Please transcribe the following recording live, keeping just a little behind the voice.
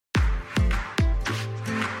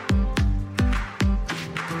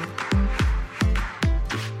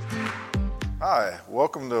Hi,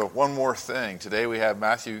 welcome to One More Thing. Today we have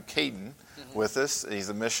Matthew Caton with us. He's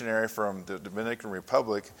a missionary from the Dominican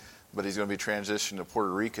Republic, but he's going to be transitioned to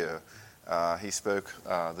Puerto Rico. He spoke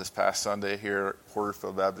this past Sunday here at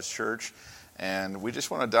Porterfield Baptist Church, and we just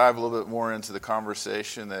want to dive a little bit more into the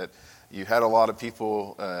conversation that you had a lot of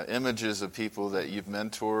people, images of people that you've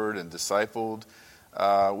mentored and discipled.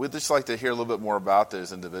 We'd just like to hear a little bit more about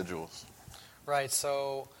those individuals. Right,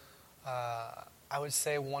 so I would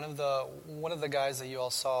say one of the guys that you all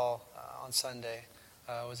saw on Sunday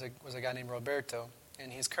was a guy named Roberto,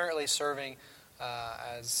 and he's currently serving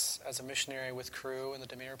as a missionary with Cru in the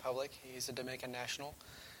Dominican Republic. He's a Dominican national.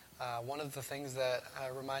 One of the things that I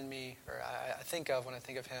think of when I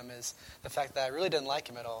think of him is the fact that I really didn't like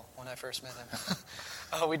him at all when I first met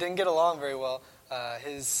him. We didn't get along very well.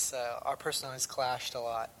 Our personalities clashed a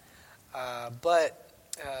lot, but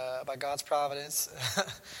by God's providence.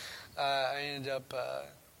 I ended up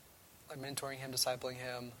mentoring him, discipling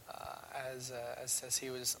him as he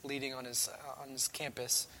was leading on his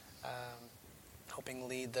campus, helping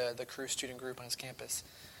lead the Cru student group on his campus.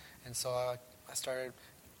 And so I started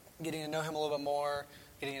getting to know him a little bit more,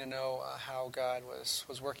 getting to know how God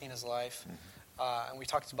was working in his life. And we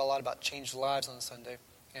talked a lot about changed lives on Sunday.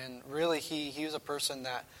 And really, he was a person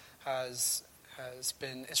that has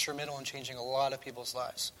been instrumental in changing a lot of people's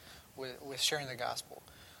lives with sharing the gospel.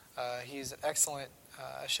 He's excellent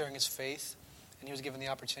at sharing his faith, and he was given the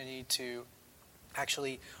opportunity to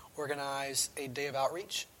actually organize a day of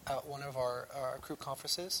outreach at one of our Cru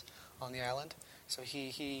conferences on the island. So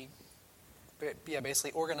he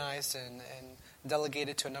basically organized and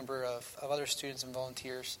delegated to a number of other students and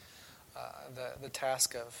volunteers the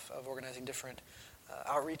task of organizing different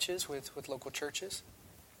outreaches with local churches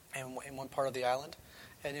in one part of the island.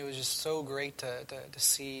 And it was just so great to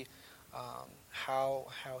see how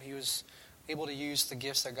he was able to use the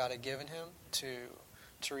gifts that God had given him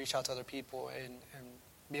to reach out to other people and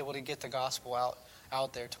be able to get the gospel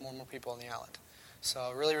out there to more and more people on the island.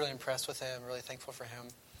 So really, really impressed with him, really thankful for him.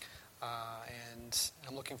 And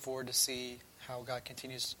I'm looking forward to see how God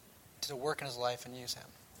continues to work in his life and use him.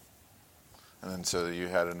 And then so you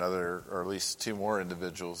had another, or at least two more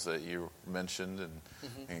individuals that you mentioned,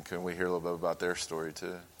 and can we hear a little bit about their story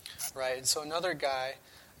too? Right, and so another guy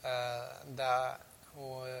that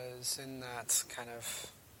was in that kind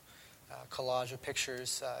of collage of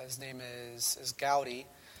pictures, his name is Gaudi.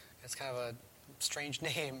 It's kind of a strange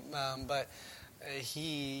name, but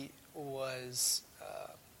he was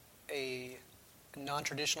a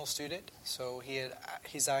non-traditional student. So he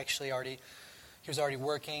was already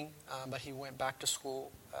working, but he went back to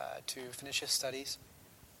school to finish his studies.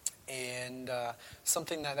 And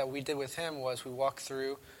something that we did with him was we walked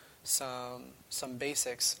through some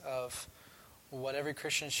basics of what every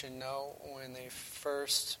Christian should know when they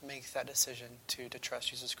first make that decision to trust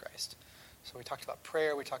Jesus Christ. So we talked about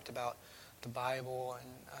prayer, we talked about the Bible, and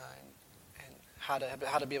how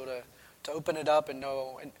to be able to open it up and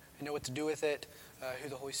know what to do with it, who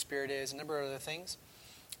the Holy Spirit is, a number of other things.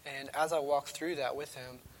 And as I walked through that with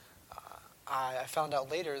him, I found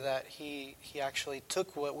out later that he actually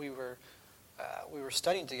took what we were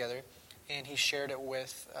studying together, and he shared it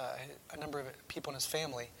with a number of people in his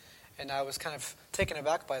family. And I was kind of taken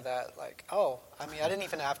aback by that, like, I didn't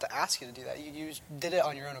even have to ask you to do that. You did it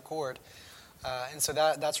on your own accord. And so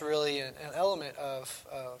that's really an element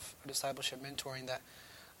of discipleship mentoring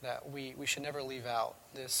that we should never leave out.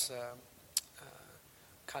 This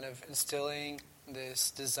kind of instilling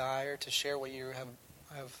this desire to share what you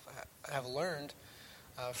have learned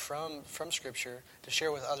from Scripture, to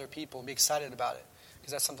share with other people and be excited about it.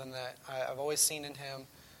 Because that's something that I've always seen in him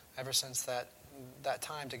ever since that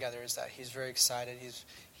time together, is that he's very excited.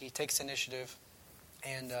 He takes initiative,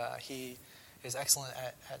 and he is excellent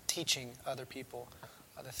at teaching other people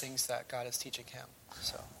the things that God is teaching him.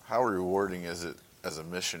 So, how rewarding is it as a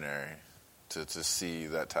missionary to see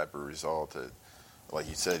that type of result? That, like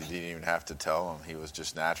you said, you didn't even have to tell him. He was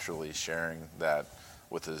just naturally sharing that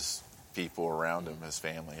with his people around him, his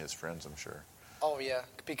family, his friends, I'm sure. Oh yeah,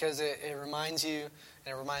 because it reminds you,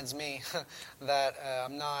 and it reminds me that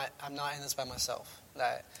I'm not in this by myself.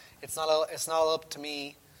 That it's not all up to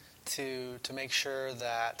me to make sure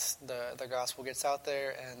that the gospel gets out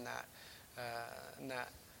there, and that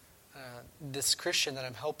this Christian that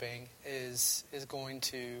I'm helping is going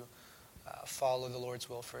to follow the Lord's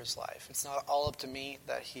will for his life. It's not all up to me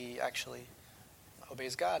that he actually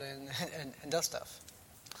obeys God and does stuff.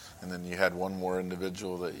 And then you had one more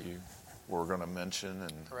individual that you were going to mention,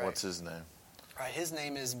 and right. What's his name? Right, his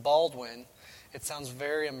name is Baldwin. It sounds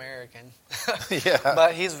very American. Yeah.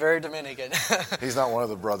 But he's very Dominican. He's not one of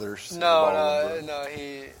the brothers. No.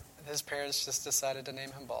 his parents just decided to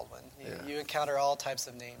name him Baldwin. Yeah. You encounter all types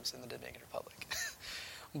of names in the Dominican Republic.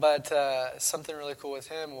 But something really cool with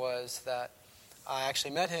him was that I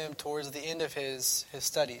actually met him towards the end of his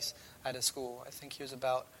studies at his school. I think he was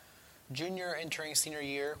about junior entering senior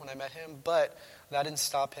year when I met him, but that didn't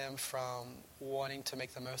stop him from wanting to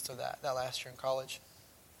make the most of that last year in college.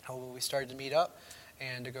 We started to meet up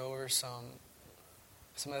and to go over some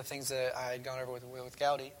of the things that I had gone over with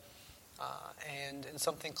Gowdy. And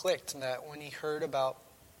something clicked, that when he heard about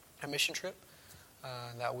a mission trip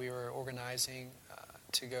that we were organizing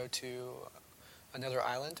to go to another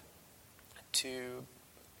island to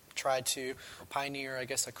try to pioneer, I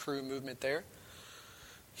guess, a Cru movement there,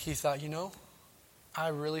 he thought, I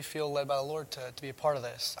really feel led by the Lord to be a part of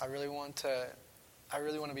this. I really want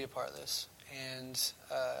to be a part of this. And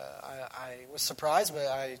I was surprised, but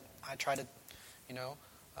I tried to,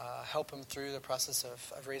 help him through the process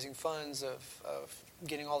of raising funds, of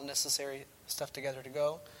getting all the necessary stuff together to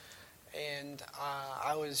go. And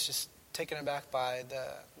I was just taken aback by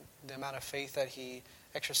the amount of faith that he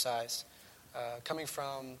exercised, coming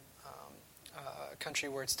from a country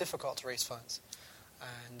where it's difficult to raise funds.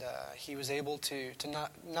 And he was able to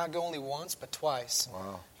not go only once, but twice.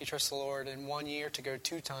 Wow. He trusted the Lord in 1 year to go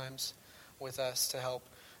 2 times with us to help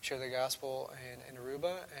share the gospel in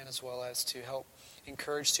Aruba, and as well as to help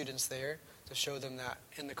encourage students there, to show them that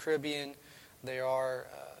in the Caribbean there are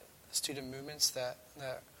student movements that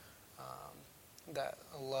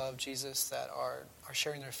love Jesus, that are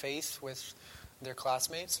sharing their faith with their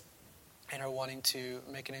classmates, and are wanting to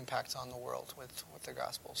make an impact on the world with the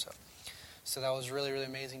gospel. So that was really, really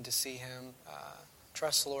amazing to see him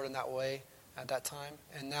trust the Lord in that way at that time.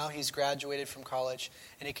 And now he's graduated from college,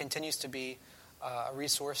 and he continues to be a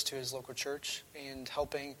resource to his local church and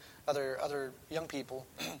helping other young people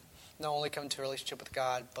not only come to a relationship with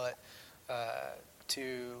God, but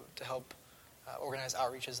to help organize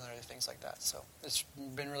outreaches and other things like that. So it's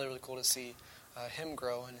been really, really cool to see him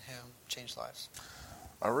grow and him change lives.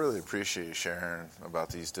 I really appreciate you sharing about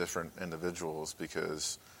these different individuals,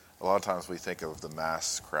 because a lot of times we think of the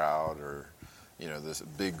mass crowd or, this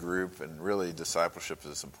big group, and really discipleship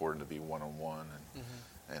is important to be one-on-one.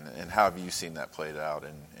 And how have you seen that played out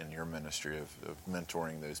in your ministry of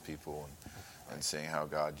mentoring those people and seeing how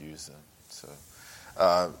God used them? So,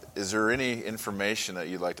 is there any information that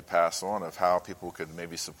you'd like to pass on of how people could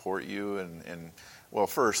maybe support you? And well,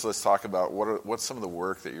 first, let's talk about what's some of the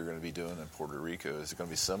work that you're going to be doing in Puerto Rico. Is it going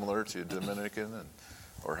to be similar to Dominican,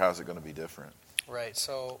 or how's it going to be different? Right.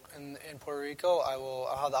 So in Puerto Rico,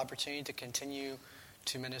 I'll have the opportunity to continue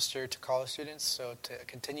to minister to college students. So to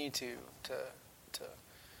continue to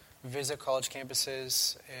visit college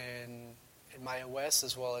campuses in Maya West,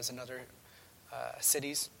 as well as in other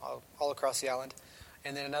cities all across the island.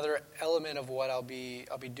 And then another element of what I'll be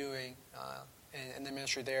doing in the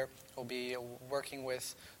ministry there will be working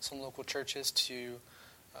with some local churches to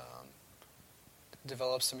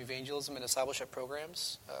develop some evangelism and discipleship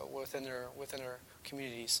programs within their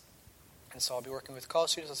communities. And so I'll be working with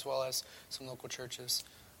college students as well as some local churches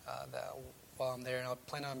while I'm there, and I'll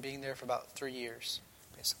plan on being there for about 3 years,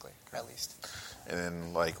 basically, at least. And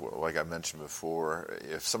then, like I mentioned before,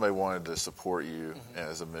 if somebody wanted to support you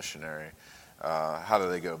as a missionary, how do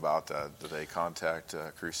they go about that? Do they contact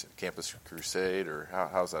Campus Crusade, or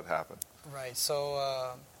how does that happen? Right.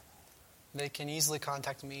 So they can easily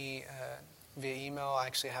contact me via email. I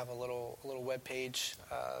actually have a little web page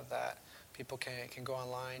that people can go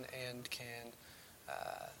online and can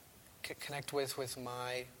connect with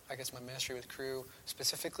my ministry with Cru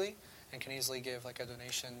specifically, and can easily give like a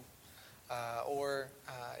donation, or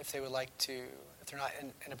if they would like to, if they're not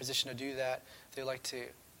in a position to do that, if they would like to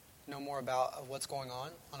know more about what's going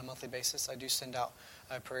on a monthly basis, I do send out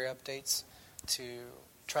prayer updates to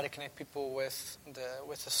try to connect people with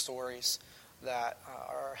the stories that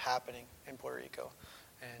are happening in Puerto Rico,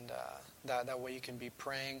 and that way you can be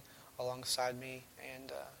praying alongside me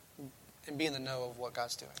and be in the know of what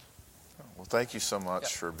God's doing. Well, thank you so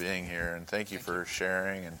much for being here, and thank you for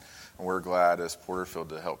sharing. And we're glad as Porterfield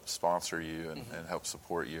to help sponsor you and help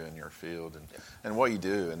support you in your field and what you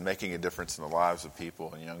do, and making a difference in the lives of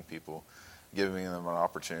people and young people, giving them an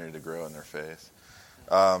opportunity to grow in their faith.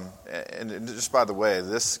 And just by the way,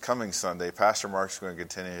 this coming Sunday, Pastor Mark's going to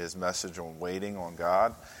continue his message on waiting on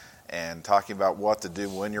God and talking about what to do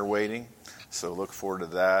when you're waiting. So look forward to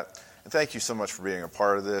that. And thank you so much for being a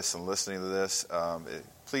part of this and listening to this.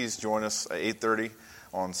 Please join us at 8:30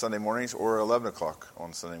 on Sunday mornings or 11 o'clock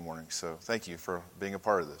on Sunday mornings. So thank you for being a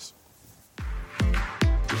part of this.